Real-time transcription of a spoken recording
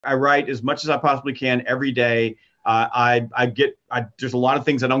I write as much as I possibly can every day. There's a lot of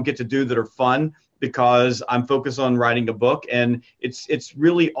things I don't get to do that are fun because I'm focused on writing a book, and it's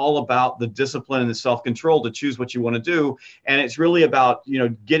really all about the discipline and the self-control to choose what you want to do. And it's really about,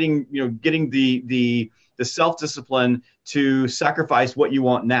 getting the self-discipline to sacrifice what you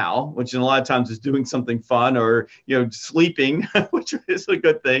want now, which in a lot of times is doing something fun or, sleeping, which is a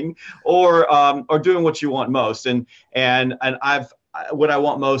good thing, or doing what you want most. What I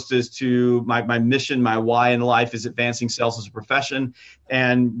want most is my mission, my why in life is advancing sales as a profession,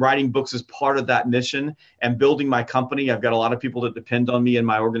 and writing books is part of that mission, and building my company. I've got a lot of people that depend on me in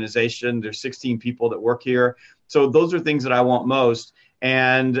my organization. There's 16 people that work here. So those are things that I want most.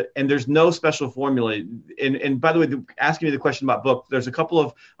 And there's no special formula. And by the way, asking me the question about books, there's a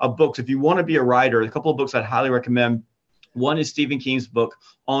couple of books. If you want to be a writer, a couple of books I'd highly recommend. One is Stephen King's book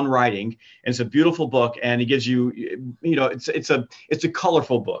on writing, and it's a beautiful book, and he gives you, it's a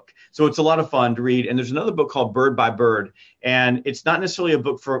colorful book, so it's a lot of fun to read. And there's another book called Bird by Bird, and it's not necessarily a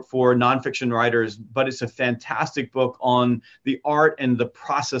book for nonfiction writers, but it's a fantastic book on the art and the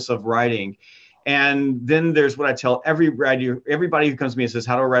process of writing. And then there's what I tell everybody who comes to me and says,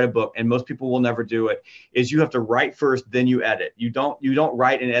 how do I write a book? And most people will never do it, is you have to write first, then you edit. You don't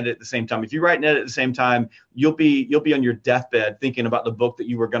write and edit at the same time. If you write and edit at the same time, you'll be on your deathbed thinking about the book that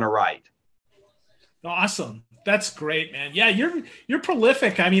you were going to write. Awesome. That's great, man. Yeah, you're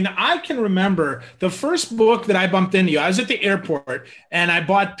prolific. I mean, I can remember the first book that I bumped into you. I was at the airport and I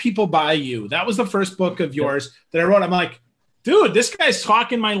bought People by You. That was the first book of yours that I wrote. I'm like, dude, this guy's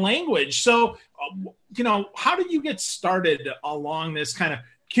talking my language. So, how did you get started along this kind of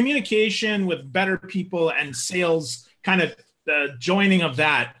communication with better people and sales, kind of the joining of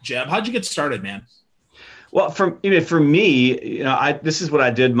that, Jeb? How'd you get started, man? Well, for me, this is what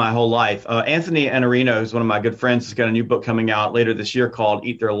I did my whole life. Anthony Iannarino, who's one of my good friends, has got a new book coming out later this year called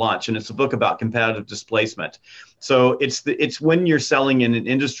Eat Their Lunch, and it's a book about competitive displacement. So it's when you're selling in an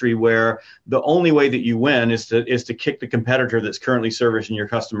industry where the only way that you win is to kick the competitor that's currently servicing your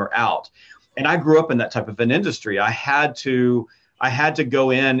customer out. And I grew up in that type of an industry. I had to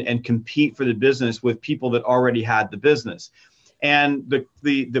go in and compete for the business with people that already had the business. And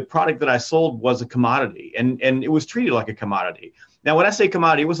the product that I sold was a commodity, and it was treated like a commodity. Now, when I say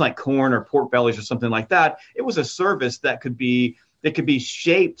commodity, it wasn't like corn or pork bellies or something like that. It was a service that could be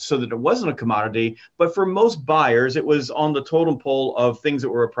shaped so that it wasn't a commodity. But for most buyers, it was on the totem pole of things that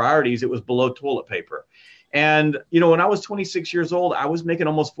were priorities. It was below toilet paper. And, when I was 26 years old, I was making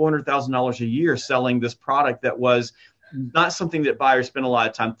almost $400,000 a year selling this product that was not something that buyers spent a lot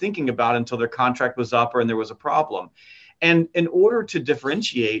of time thinking about until their contract was up or there was a problem. And in order to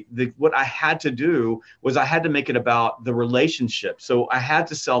differentiate, what I had to do was I had to make it about the relationship. So I had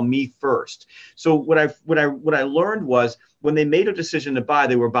to sell me first. So what I learned was when they made a decision to buy,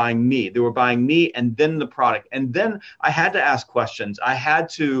 they were buying me. They were buying me and then the product. And then I had to ask questions. I had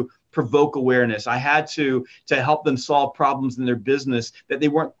to provoke awareness. I had to help them solve problems in their business that they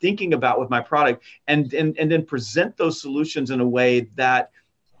weren't thinking about with my product, and then present those solutions in a way that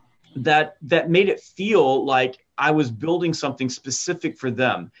made it feel like I was building something specific for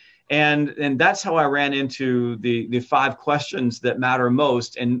them. And that's how I ran into the 5 questions that matter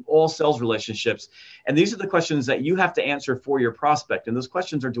most in all sales relationships. And these are the questions that you have to answer for your prospect. And those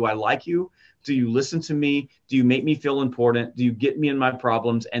questions are, do I like you? Do you listen to me? Do you make me feel important? Do you get me in my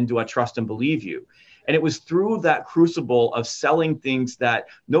problems? And do I trust and believe you? And it was through that crucible of selling things that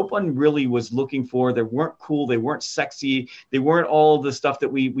no one really was looking for. They weren't cool. They weren't sexy. They weren't all the stuff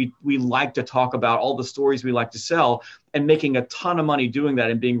that we like to talk about, all the stories we like to sell, and making a ton of money doing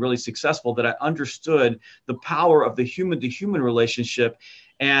that and being really successful, that I understood the power of the human-to-human relationship.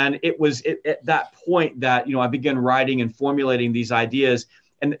 And it was at that point that, I began writing and formulating these ideas.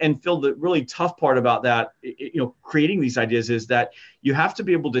 And Phil, the really tough part about that, creating these ideas is that you have to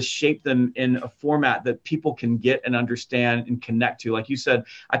be able to shape them in a format that people can get and understand and connect to. Like you said,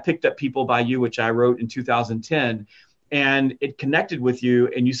 I picked up People by You, which I wrote in 2010, and it connected with you.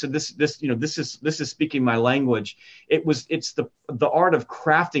 And you said, this is speaking my language. It's the art of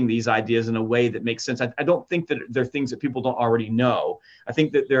crafting these ideas in a way that makes sense. I don't think that they're things that people don't already know. I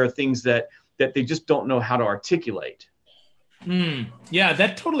think that there are things that they just don't know how to articulate. Yeah,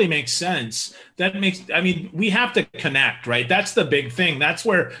 that totally makes sense. We have to connect, right? That's the big thing. That's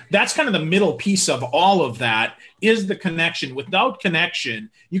kind of the middle piece of all of that is the connection. Without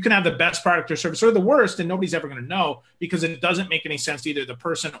connection, you can have the best product or service or the worst, and nobody's ever going to know because it doesn't make any sense to either the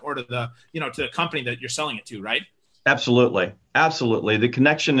person or to the company that you're selling it to, right? Absolutely. The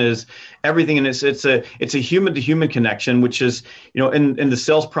connection is everything. And it's a human to human connection, which is, in the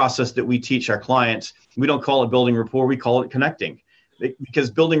sales process that we teach our clients, we don't call it building rapport. We call it connecting. because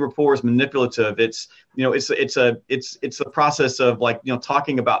building rapport is manipulative. It's, it's a process of like,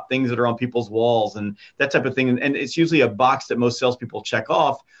 talking about things that are on people's walls and that type of thing. And it's usually a box that most salespeople check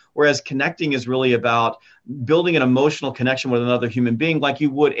off. Whereas connecting is really about building an emotional connection with another human being like you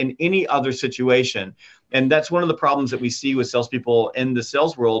would in any other situation. And that's one of the problems that we see with salespeople in the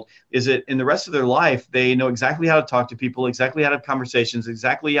sales world, is that in the rest of their life, they know exactly how to talk to people, exactly how to have conversations,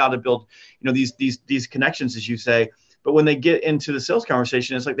 exactly how to build, these connections, as you say. But when they get into the sales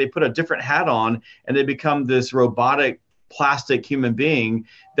conversation, it's like they put a different hat on and they become this robotic, plastic human being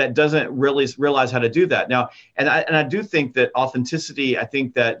that doesn't really realize how to do that. Now, and I do think that authenticity, I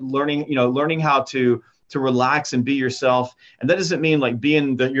think that learning how to relax and be yourself. And that doesn't mean like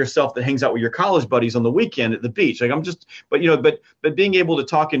being yourself that hangs out with your college buddies on the weekend at the beach. Like but being able to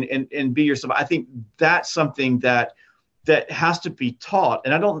talk and be yourself. I think that's something that has to be taught.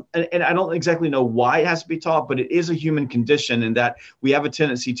 And I don't exactly know why it has to be taught, but it is a human condition, in that we have a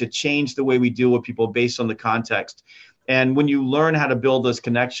tendency to change the way we deal with people based on the context. And when you learn how to build those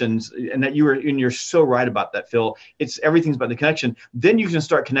connections, and you're so right about that, Phil, everything's about the connection. Then you can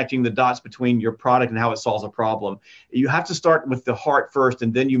start connecting the dots between your product and how it solves a problem. You have to start with the heart first,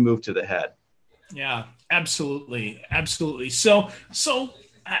 and then you move to the head. Yeah, absolutely. Absolutely. So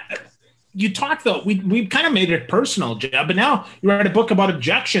you talked though, we kind of made it personal, Jeb, but now you write a book about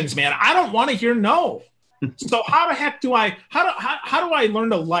objections, man. I don't want to hear no. So how the heck do I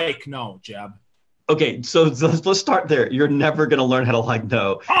learn to like no, Jeb? Okay, so let's start there. You're never going to learn how to like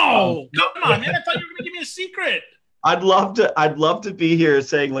no. Oh, come on, man! I thought you were going to give me a secret. I'd love to be here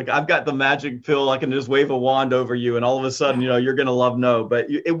saying like I've got the magic pill. I can just wave a wand over you, and all of a sudden, you're going to love no. But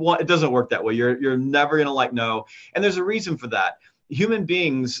it doesn't work that way. You're never going to like no, and there's a reason for that. Human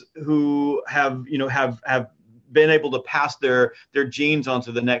beings who have been able to pass their genes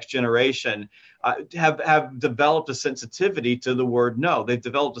onto the next generation have developed a sensitivity to the word no. They've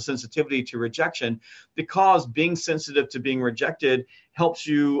developed a sensitivity to rejection, because being sensitive to being rejected helps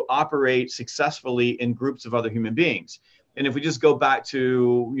you operate successfully in groups of other human beings. And if we just go back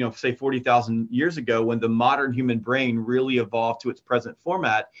to, say 40,000 years ago, when the modern human brain really evolved to its present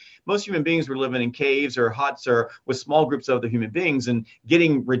format, most human beings were living in caves or huts or with small groups of other human beings, and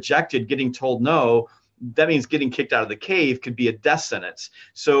getting rejected, getting told no, that means getting kicked out of the cave could be a death sentence.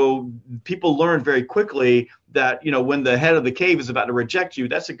 So people learned very quickly that, when the head of the cave is about to reject you,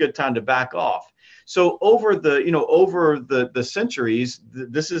 that's a good time to back off. So over the centuries,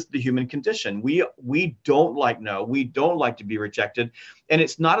 this is the human condition. We don't like no. We don't like to be rejected. And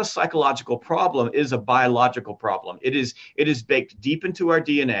it's not a psychological problem. It is a biological problem. It is baked deep into our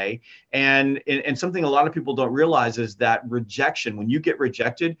DNA. And something a lot of people don't realize is that rejection, when you get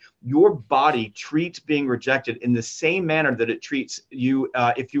rejected, your body treats being rejected in the same manner that it treats you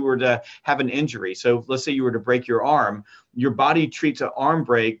if you were to have an injury. So let's say you were to break your arm. Your body treats an arm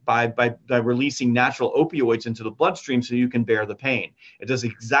break by releasing natural opioids into the bloodstream so you can bear the pain. It does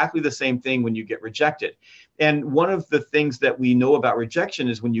exactly the same thing when you get rejected. And one of the things that we know about rejection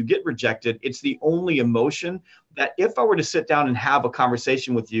is when you get rejected, it's the only emotion that if I were to sit down and have a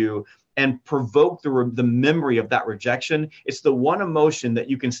conversation with you and provoke the memory of that rejection, it's the one emotion that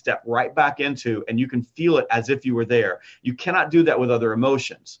you can step right back into and you can feel it as if you were there. You cannot do that with other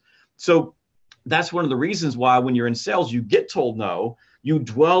emotions. So that's one of the reasons why when you're in sales, you get told no, you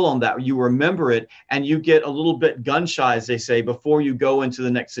dwell on that, you remember it, and you get a little bit gun shy, as they say, before you go into the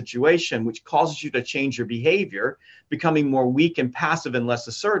next situation, which causes you to change your behavior, becoming more weak and passive and less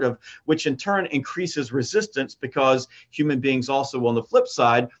assertive, which in turn increases resistance, because human beings also, on the flip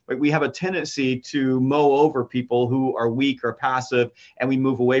side, we have a tendency to mow over people who are weak or passive, and we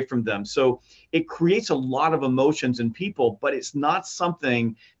move away from them. So it creates a lot of emotions in people, but it's not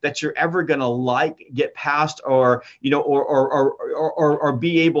something that you're ever going to get past, or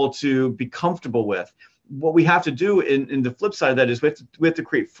be able to be comfortable with. What we have to do in the flip side of that is we have to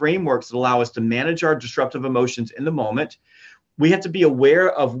create frameworks that allow us to manage our disruptive emotions in the moment. We have to be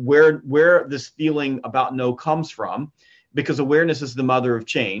aware of where this feeling about no comes from, because awareness is the mother of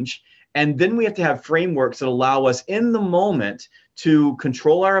change. And then we have to have frameworks that allow us in the moment to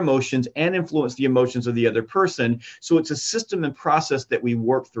control our emotions and influence the emotions of the other person. So it's a system and process that we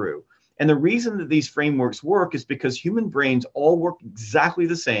work through. And the reason that these frameworks work is because human brains all work exactly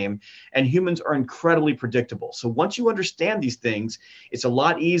the same, and humans are incredibly predictable. So once you understand these things, it's a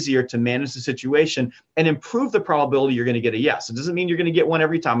lot easier to manage the situation and improve the probability you're going to get a yes. It doesn't mean you're going to get one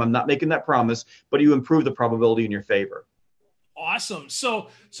every time. I'm not making that promise, but you improve the probability in your favor. Awesome. So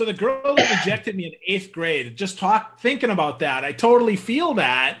the girl that rejected me in 8th grade, thinking about that, I totally feel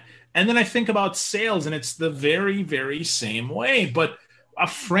that. And then I think about sales, and it's the very, very same way. But a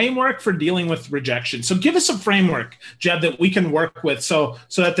framework for dealing with rejection. So give us a framework, Jeb, that we can work with so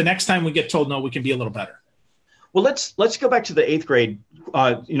that the next time we get told no, we can be a little better. Well, let's go back to the 8th grade,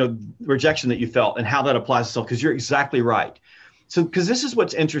 rejection that you felt and how that applies to itself, because you're exactly right. So, because this is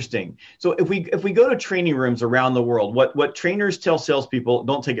what's interesting. So if we go to training rooms around the world, what trainers tell salespeople,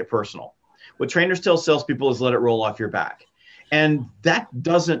 don't take it personal. What trainers tell salespeople is let it roll off your back. And that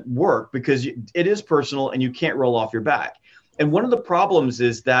doesn't work because it is personal and you can't roll off your back. And one of the problems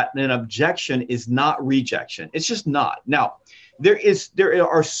is that an objection is not rejection. It's just not. Now, there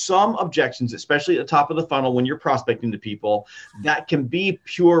are some objections, especially at the top of the funnel when you're prospecting to people, that can be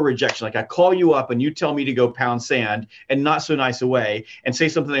pure rejection. Like I call you up and you tell me to go pound sand and not so nice a way and say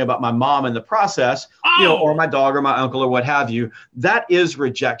something about my mom in the process, or my dog or my uncle or what have you. That is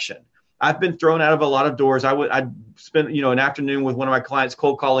rejection. I've been thrown out of a lot of doors. I'd spent, an afternoon with one of my clients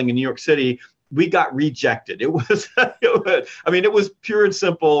cold calling in New York City. We got rejected. It was pure and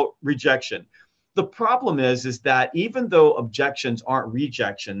simple rejection. The problem is that even though objections aren't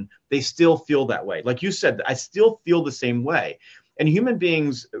rejection, they still feel that way. Like you said, I still feel the same way. And human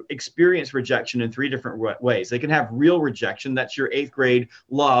beings experience rejection in 3 different ways. They can have real rejection. That's your 8th grade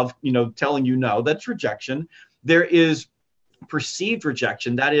love, telling you no. That's rejection. There is perceived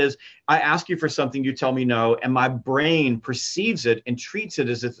rejection. That is, I ask you for something, you tell me no, and my brain perceives it and treats it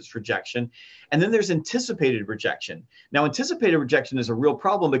as if it's rejection. And then there's anticipated rejection. Now, anticipated rejection is a real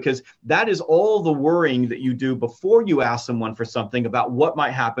problem because that is all the worrying that you do before you ask someone for something about what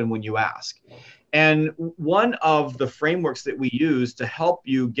might happen when you ask. And one of the frameworks that we use to help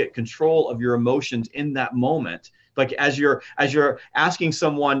you get control of your emotions in that moment, like as you're asking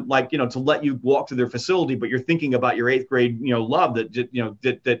someone, to let you walk through their facility, but you're thinking about your 8th grade, love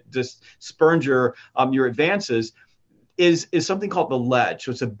that just spurned your advances, is something called the ledge.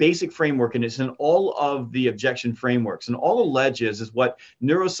 So it's a basic framework, and it's in all of the objection frameworks. And all the ledge is what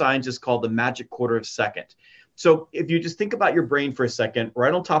neuroscientists call the magic quarter of second. So if you just think about your brain for a second,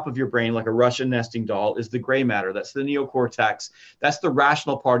 right on top of your brain, like a Russian nesting doll, is the gray matter. That's the neocortex. That's the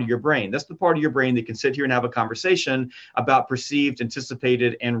rational part of your brain. That's the part of your brain that can sit here and have a conversation about perceived,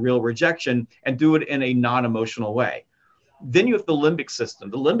 anticipated, and real rejection and do it in a non-emotional way. Then you have the limbic system.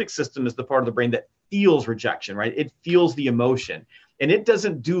 The limbic system is the part of the brain that feels rejection, right? It feels the emotion. And it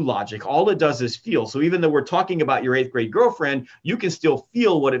doesn't do logic. All it does is feel. So even though we're talking about your 8th grade girlfriend, you can still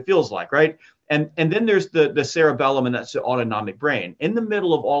feel what it feels like, right? And then there's the cerebellum, and that's the autonomic brain. In the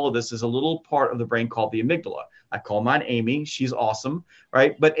middle of all of this is a little part of the brain called the amygdala. I call mine Amy. She's awesome,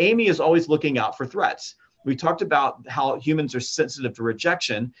 right? But Amy is always looking out for threats. We talked about how humans are sensitive to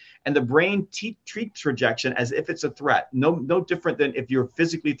rejection, and the brain treats rejection as if it's a threat. No different than if you're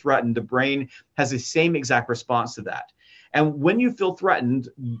physically threatened, the brain has the same exact response to that. And when you feel threatened,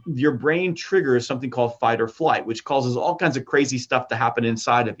 your brain triggers something called fight or flight, which causes all kinds of crazy stuff to happen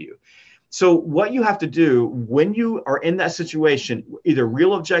inside of you. So what you have to do when you are in that situation, either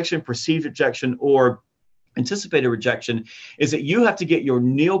real objection, perceived objection, or anticipated rejection, is that you have to get your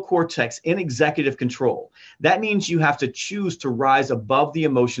neocortex in executive control. That means you have to choose to rise above the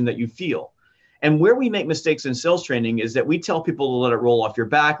emotion that you feel. And where we make mistakes in sales training is that we tell people to let it roll off your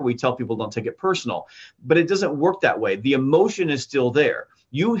back, or we tell people don't take it personal. But it doesn't work that way. The emotion is still there.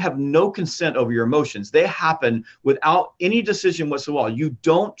 You have no consent over your emotions. They happen without any decision whatsoever. You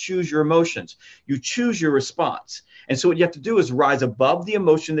don't choose your emotions. You choose your response. And so what you have to do is rise above the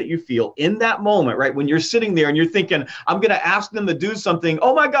emotion that you feel in that moment, right? When you're sitting there and you're thinking, I'm going to ask them to do something.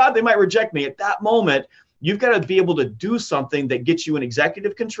 Oh my God, they might reject me. At that moment, you've got to be able to do something that gets you in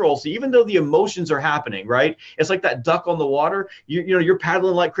executive control. So even though the emotions are happening, right? It's like that duck on the water. You're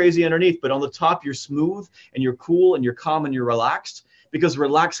paddling like crazy underneath, but on the top, you're smooth and you're cool and you're calm and you're relaxed. Because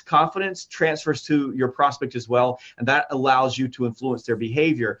relaxed confidence transfers to your prospect as well, and that allows you to influence their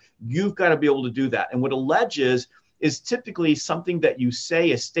behavior. You've got to be able to do that. And what a ledge is typically something that you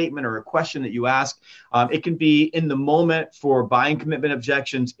say, a statement or a question that you ask. It can be in the moment for buying commitment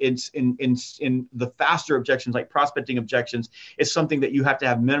objections. It's in the faster objections, like prospecting objections. It's something that you have to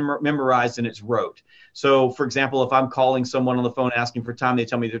have memorized and it's rote. So, for example, if I'm calling someone on the phone asking for time, they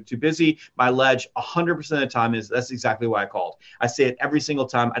tell me they're too busy. My ledge 100% of the time is that's exactly why I called. I say it every single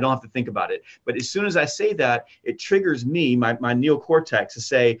time. I don't have to think about it. But as soon as I say that, it triggers me, my neocortex, to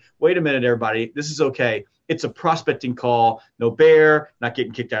say, wait a minute, everybody, this is okay. It's a prospecting call. No bear, not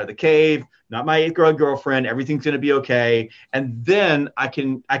getting kicked out of the cave, not my 8th grade girlfriend. Everything's going to be okay. And then I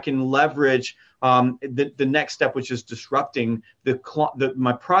can leverage the next step, which is disrupting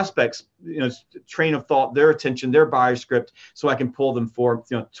my prospects' train of thought, their attention, their buyer script, so I can pull them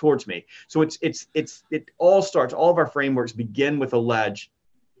towards me. So it all starts. All of our frameworks begin with a ledge.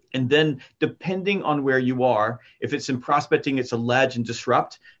 And then depending on where you are, if it's in prospecting, it's a ledge and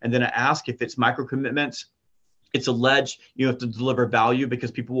disrupt. And then I ask. If it's micro commitments, it's a ledge. You have to deliver value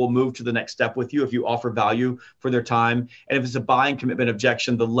because people will move to the next step with you if you offer value for their time. And if it's a buying commitment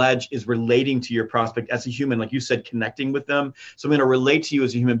objection, the ledge is relating to your prospect as a human, like you said, connecting with them. So I'm going to relate to you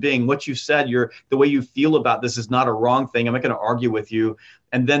as a human being. What you said, the way you feel about this is not a wrong thing. I'm not going to argue with you.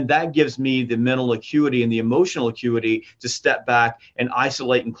 And then that gives me the mental acuity and the emotional acuity to step back and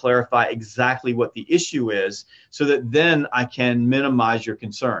isolate and clarify exactly what the issue is, so that then I can minimize your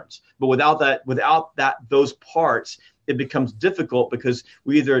concerns. But without those parts, it becomes difficult because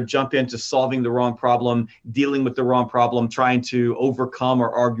we either jump into solving the wrong problem, dealing with the wrong problem, trying to overcome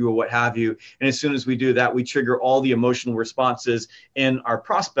or argue or what have you. And as soon as we do that, we trigger all the emotional responses in our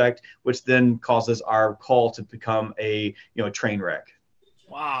prospect, which then causes our call to become a train wreck.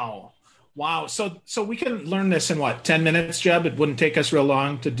 Wow. So we can learn this in what, 10 minutes, Jeb? It wouldn't take us real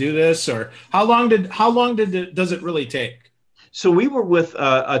long to do this, or how long does it really take? So we were with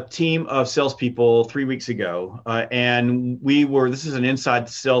a team of salespeople 3 weeks ago, and this is an inside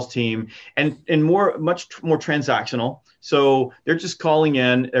sales team, and much more transactional. So they're just calling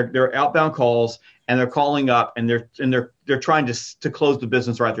in, they're outbound calls, and they're calling up, and they're trying to close the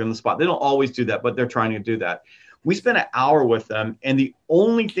business right there on the spot. They don't always do that, but they're trying to do that. We spent an hour with them, and the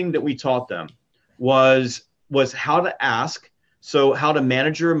only thing that we taught them was how to ask. So how to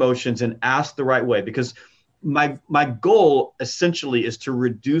manage your emotions and ask the right way, because my goal essentially is to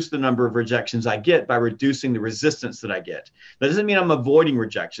reduce the number of rejections I get by reducing the resistance that I get. That doesn't mean I'm avoiding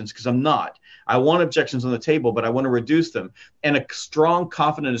rejections, because I'm not. I want objections on the table, but I want to reduce them. And a strong,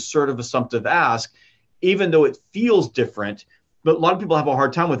 confident, assertive, assumptive ask, even though it feels different, but a lot of people have a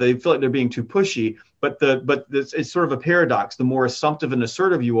hard time with it. They feel like they're being too pushy, but it's sort of a paradox. The more assumptive and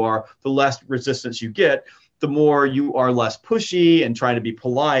assertive you are, the less resistance you get. The more you are less pushy and trying to be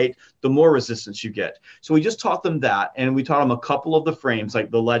polite, the more resistance you get. So we just taught them that, and we taught them a couple of the frames,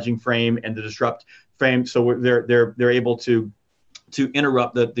 like the ledging frame and the disrupt frame. So they're able to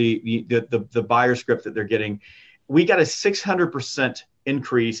interrupt the buyer script that they're getting. We got a 600%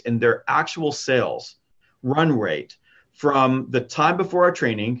 increase in their actual sales run rate from the time before our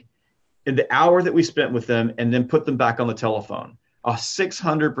training, in the hour that we spent with them, and then put them back on the telephone. A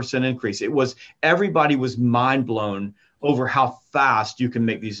 600% increase. Everybody was mind blown over how fast you can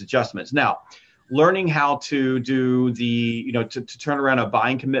make these adjustments. Now, learning how to do to turn around a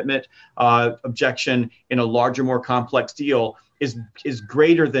buying commitment objection in a larger, more complex deal is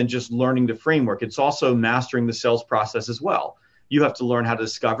greater than just learning the framework. It's also mastering the sales process as well. You have to learn how to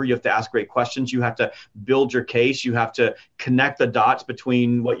discover. You have to ask great questions. You have to build your case. You have to connect the dots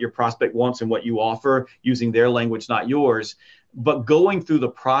between what your prospect wants and what you offer, using their language, not yours. But going through the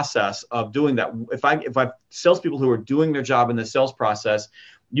process of doing that, if I salespeople who are doing their job in the sales process,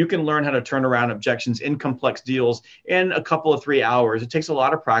 you can learn how to turn around objections in complex deals in a couple of 3 hours. It takes a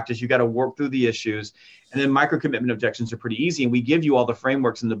lot of practice. You got to work through the issues. And then micro commitment objections are pretty easy. And we give you all the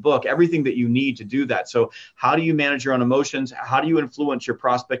frameworks in the book, everything that you need to do that. So how do you manage your own emotions? How do you influence your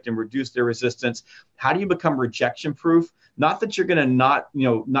prospect and reduce their resistance? How do you become rejection proof? Not that you're going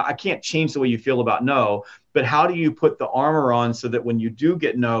to I can't change the way you feel about no, but how do you put the armor on so that when you do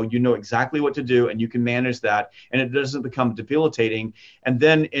get no, you know exactly what to do and you can manage that and it doesn't become debilitating. And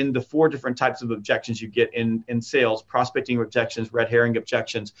then in the 4 different types of objections you get in sales: prospecting objections, red herring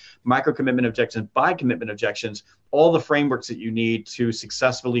objections, micro commitment objections, buy commitment objections, all the frameworks that you need to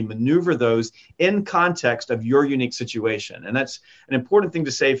successfully maneuver those in context of your unique situation. And that's an important thing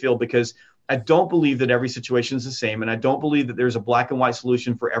to say, Phil, because I don't believe that every situation is the same. And I don't believe that there's a black and white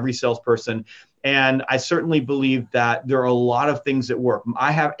solution for every salesperson. And I certainly believe that there are a lot of things that work.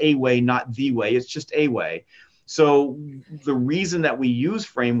 I have a way, not the way. It's just a way. So the reason that we use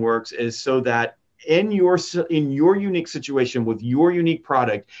frameworks is so that in your unique situation with your unique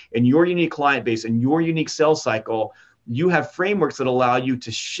product and your unique client base and your unique sales cycle, you have frameworks that allow you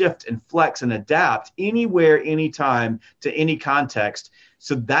to shift and flex and adapt anywhere, anytime, to any context.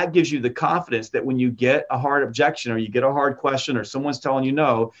 So that gives you the confidence that when you get a hard objection or you get a hard question or someone's telling you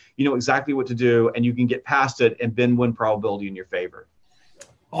no, you know exactly what to do and you can get past it and bend win probability in your favor.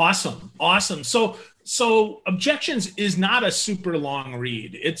 Awesome. So Objections is not a super long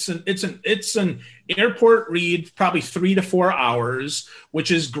read. It's an airport read, probably 3 to 4 hours, which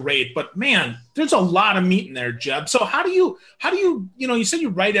is great. But man, there's a lot of meat in there, Jeb. So how do you you said you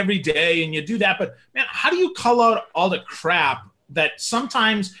write every day and you do that, but man, how do you cull out all the crap that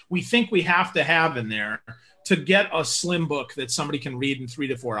sometimes we think we have to have in there to get a slim book that somebody can read in 3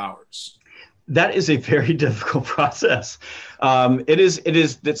 to 4 hours? That is a very difficult process.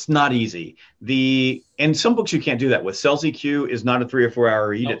 It's not easy. And some books you can't do that with. Cells EQ is not a 3 or 4 hour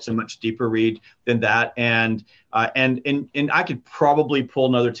read. Nope. It's a much deeper read than that. And I could probably pull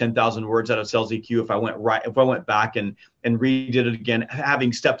another 10,000 words out of Cells EQ if I went back and redid it again,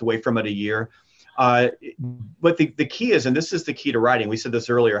 having stepped away from it a year. But the key is, and this is the key to writing. We said this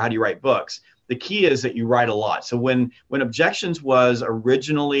earlier. How do you write books? The key is that you write a lot. So when Objections was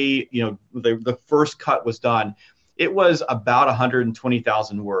originally, the first cut was done, it was about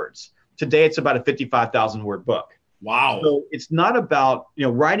 120,000 words. Today, it's about a 55,000 word book. Wow. So it's not about,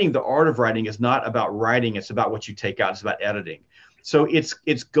 writing. The art of writing is not about writing. It's about what you take out. It's about editing. So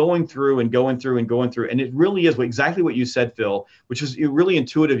it's going through and going through and going through. And it really is exactly what you said, Phil, which is really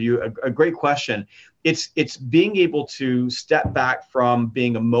intuitive. A great question. It's being able to step back from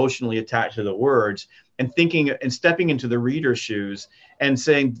being emotionally attached to the words and thinking and stepping into the reader's shoes and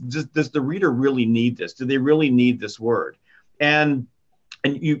saying, does the reader really need this? Do they really need this word? And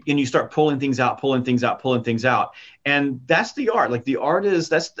you start pulling things out. And that's the art. Like the art is,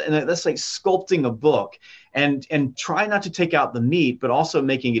 that's like sculpting a book and try not to take out the meat, but also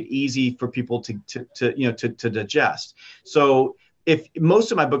making it easy for people to digest. So if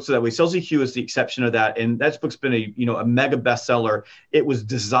most of my books are that way, Cells EQ is the exception of that. And that book's been a mega bestseller. It was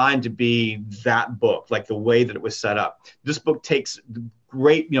designed to be that book, like the way that it was set up. This book takes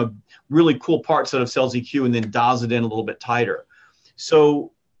great, really cool parts out of Cells EQ and then dials it in a little bit tighter.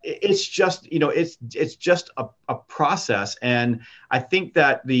 So it's just, it's just a process. And I think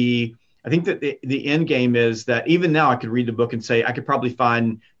that the end game is that even now I could read the book and say, I could probably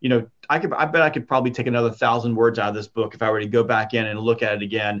find, I bet I could probably take another 1,000 words out of this book if I were to go back in and look at it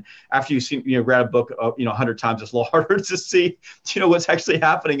again. After you've seen, read a book, 100 times, it's a little harder to see, what's actually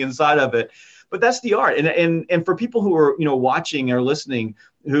happening inside of it. But that's the art. And for people who are, watching or listening,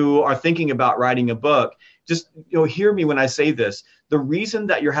 who are thinking about writing a book, just, hear me when I say this. The reason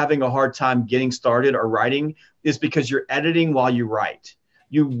that you're having a hard time getting started or writing is because you're editing while you write.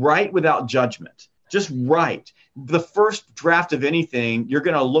 You write without judgment. Just write. The first draft of anything, you're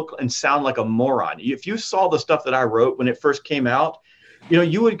going to look and sound like a moron. If you saw the stuff that I wrote when it first came out,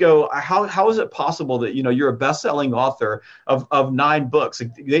 you would go, how is it possible that, you're a best-selling author of 9 books?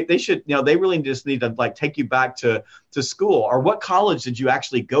 They should, they really just need to take you back to school. Or what college did you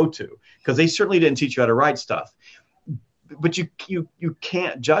actually go to? Because they certainly didn't teach you how to write stuff. But you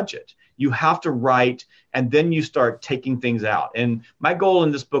can't judge it. You have to write, and then you start taking things out. And my goal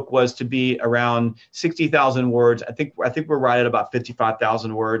in this book was to be around 60,000 words. I think we're right at about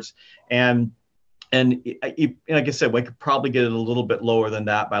 55,000 words. And like I said, we could probably get it a little bit lower than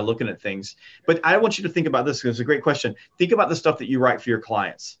that by looking at things. But I want you to think about this, because it's a great question. Think about the stuff that you write for your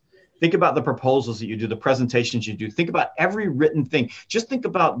clients. Think about the proposals that you do, the presentations you do. Think about every written thing. Just think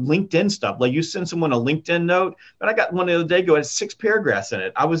about LinkedIn stuff. Like you send someone a LinkedIn note, but I got one the other day, it had 6 paragraphs in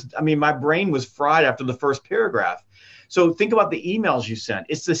it. My brain was fried after the first paragraph. So think about the emails you sent.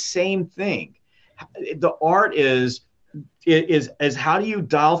 It's the same thing. The art is how do you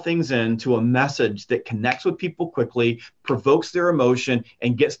dial things into a message that connects with people quickly, provokes their emotion,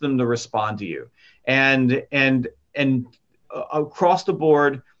 and gets them to respond to you. And across the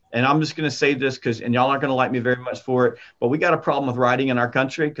board, and I'm just going to say this and y'all aren't going to like me very much for it, but we got a problem with writing in our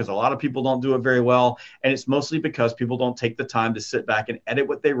country because a lot of people don't do it very well. And it's mostly because people don't take the time to sit back and edit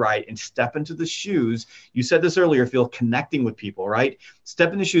what they write and step into the shoes. You said this earlier, Phil, connecting with people, right?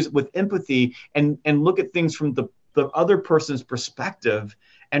 Step in the shoes with empathy and look at things from the other person's perspective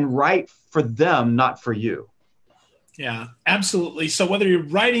and write for them, not for you. Yeah, absolutely. So whether you're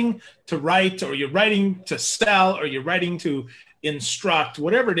writing to write, or you're writing to sell, or you're writing to instruct,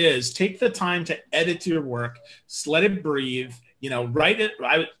 whatever it is, take the time to edit your work, just let it breathe, write it.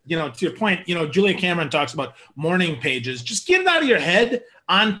 To your point, Julia Cameron talks about morning pages. Just get it out of your head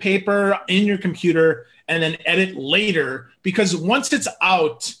on paper, in your computer, and then edit later, because once it's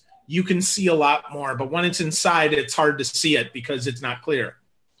out, you can see a lot more. But when it's inside, it's hard to see it because it's not clear.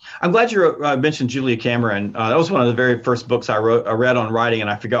 I'm glad you mentioned Julia Cameron. That was one of the very first books I read on writing, and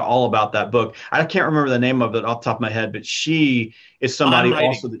I forgot all about that book. I can't remember the name of it off the top of my head, but she is somebody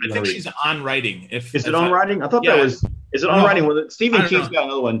also that I think she's on writing. Is it on writing? I thought that was. Is it on writing? Well, Stephen King's got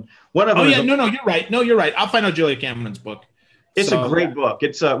another one. One of them. You're right. No, you're right. I'll find out Julia Cameron's book. It's a great book.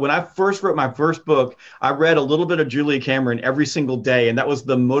 It's when I first wrote my first book, I read a little bit of Julia Cameron every single day, and that was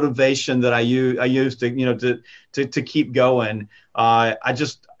the motivation that I used to keep going.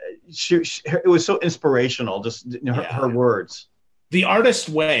 It was so inspirational, just her words. The artist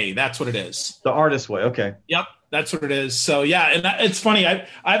way, that's what it is. The artist way, okay. Yep. That's what it is. So yeah, and it's funny.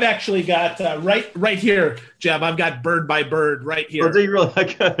 I've actually got right here, Jeb. I've got Bird by Bird right here. Oh, do you really?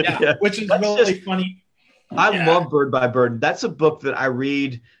 Like, yeah, which is That's really just funny. I love Bird by Bird. That's a book that I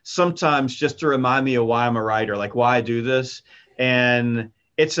read sometimes just to remind me of why I'm a writer, like why I do this. And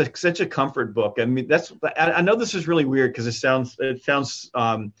it's such a comfort book. I mean, I know this is really weird because it sounds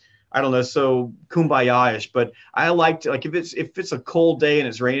I don't know, so kumbaya-ish, but I like to, like, if it's a cold day and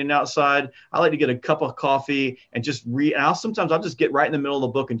it's raining outside, I like to get a cup of coffee and just read. And sometimes I'll just get right in the middle of the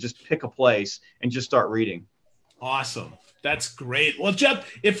book and just pick a place and just start reading. Awesome. That's great. Well, Jeb,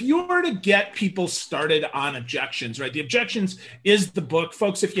 if you were to get people started on Objections, right? The Objections is the book.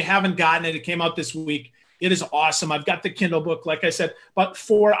 Folks, if you haven't gotten it, it came out this week. It is awesome. I've got the Kindle book. Like I said, about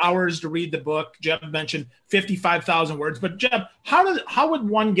 4 hours to read the book. Jeb mentioned 55,000 words. But Jeb, how would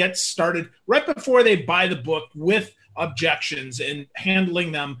one get started right before they buy the book with Objections and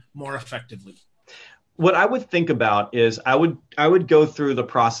handling them more effectively? What I would think about is I would go through the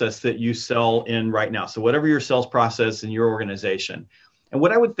process that you sell in right now. So whatever your sales process in your organization. And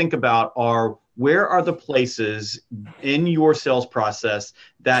what I would think about are, where are the places in your sales process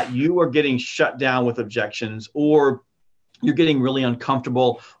that you are getting shut down with objections, or you're getting really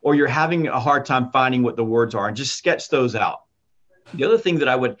uncomfortable, or you're having a hard time finding what the words are, and just sketch those out. The other thing that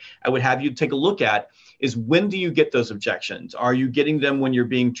I would have you take a look at is, when do you get those objections? Are you getting them when you're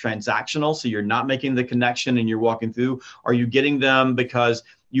being transactional, so you're not making the connection and you're walking through? Are you getting them because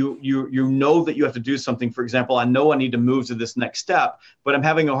you know that you have to do something? For example, I know I need to move to this next step, but I'm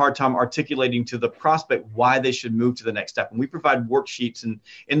having a hard time articulating to the prospect why they should move to the next step. And we provide worksheets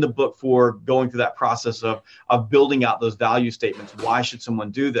in the book for going through that process of building out those value statements. Why should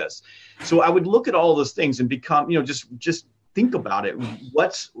someone do this? So I would look at all those things and become, just think about it.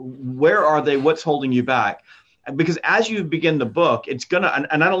 Where are they? What's holding you back? Because as you begin the book, it's gonna,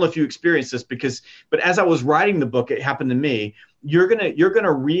 and I don't know if you experienced this, but as I was writing the book, it happened to me. You're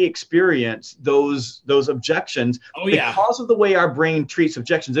gonna re-experience those objections. Oh, yeah. Because of the way our brain treats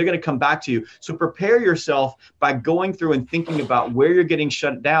objections. They're gonna come back to you. So prepare yourself by going through and thinking about where you're getting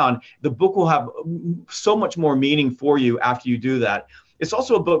shut down. The book will have so much more meaning for you after you do that. It's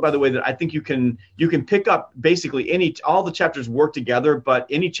also a book, by the way, that I think you can pick up. Basically, all the chapters work together, but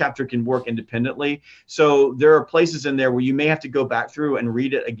any chapter can work independently. So there are places in there where you may have to go back through and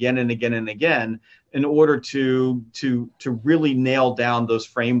read it again and again and again in order to really nail down those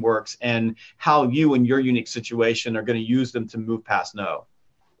frameworks and how you and your unique situation are going to use them to move past no.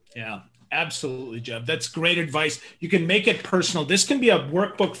 Yeah. Absolutely, Jeb. That's great advice. You can make it personal. This can be a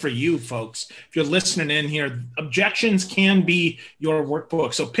workbook for you, folks. If you're listening in here, Objections can be your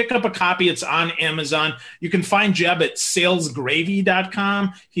workbook. So pick up a copy. It's on Amazon. You can find Jeb at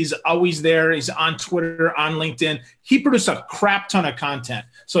salesgravy.com. He's always there. He's on Twitter, on LinkedIn. He produced a crap ton of content.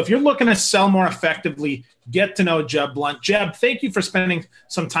 So if you're looking to sell more effectively, get to know Jeb Blount. Jeb, thank you for spending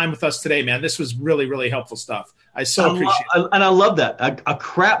some time with us today, man. This was really, really helpful stuff. I appreciate it. And I love that. A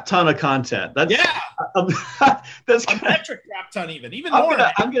crap ton of content. That's a metric crap ton, even more.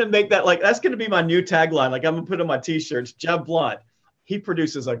 I'm gonna make that, like, that's gonna be my new tagline. Like, I'm gonna put on my t-shirts, Jeb Blount. He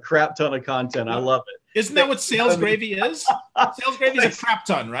produces a crap ton of content. I love it. Isn't that what Sales Gravy is? Sales Gravy is a crap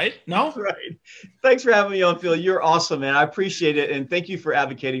ton, right? No? Right. Thanks for having me on, Phil. You're awesome, man. I appreciate it. And thank you for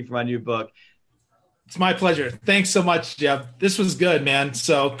advocating for my new book. It's my pleasure. Thanks so much, Jeb. This was good, man.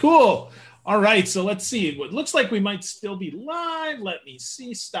 So cool. All right. So let's see. It looks like we might still be live. Let me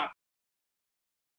see. Stop